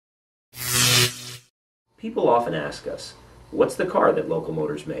People often ask us, what's the car that Local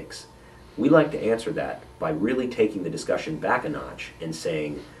Motors makes? We like to answer that by really taking the discussion back a notch and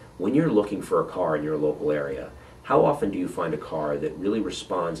saying, when you're looking for a car in your local area, how often do you find a car that really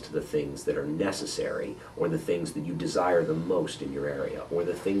responds to the things that are necessary, or the things that you desire the most in your area, or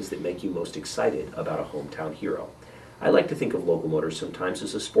the things that make you most excited about a hometown hero? I like to think of Local Motors sometimes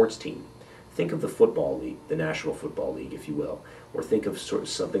as a sports team. Think of the Football League, the National Football League, if you will, or think of sort of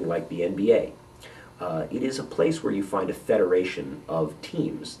something like the NBA. It is a place where you find a federation of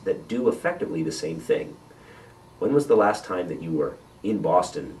teams that do effectively the same thing. When was the last time that you were in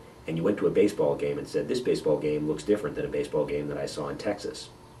Boston and you went to a baseball game and said, this baseball game looks different than a baseball game that I saw in Texas?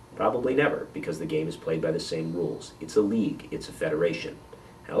 Probably never, because the game is played by the same rules. It's a league, it's a federation.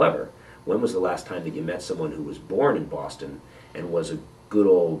 However, when was the last time that you met someone who was born in Boston and was a good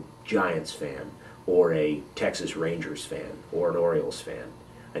old Giants fan, or a Texas Rangers fan, or an Orioles fan?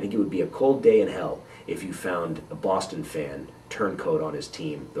 I think it would be a cold day in hell if you found a Boston fan turncoat on his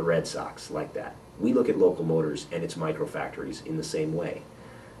team, the Red Sox, like that. We look at Local Motors and its microfactories in the same way.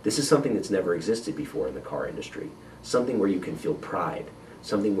 This is something that's never existed before in the car industry. Something where you can feel pride.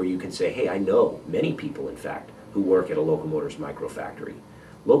 Something where you can say, hey, I know many people, in fact, who work at a Local Motors microfactory.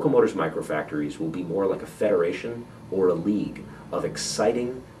 Local Motors microfactories will be more like a federation or a league of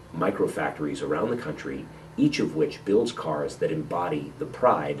exciting microfactories around the country, each of which builds cars that embody the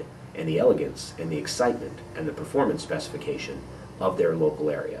pride and the elegance and the excitement and the performance specification of their local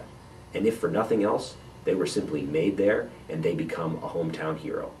area. And if for nothing else, they were simply made there and they become a hometown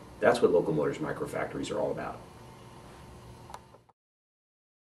hero. That's what Local Motors microfactories are all about.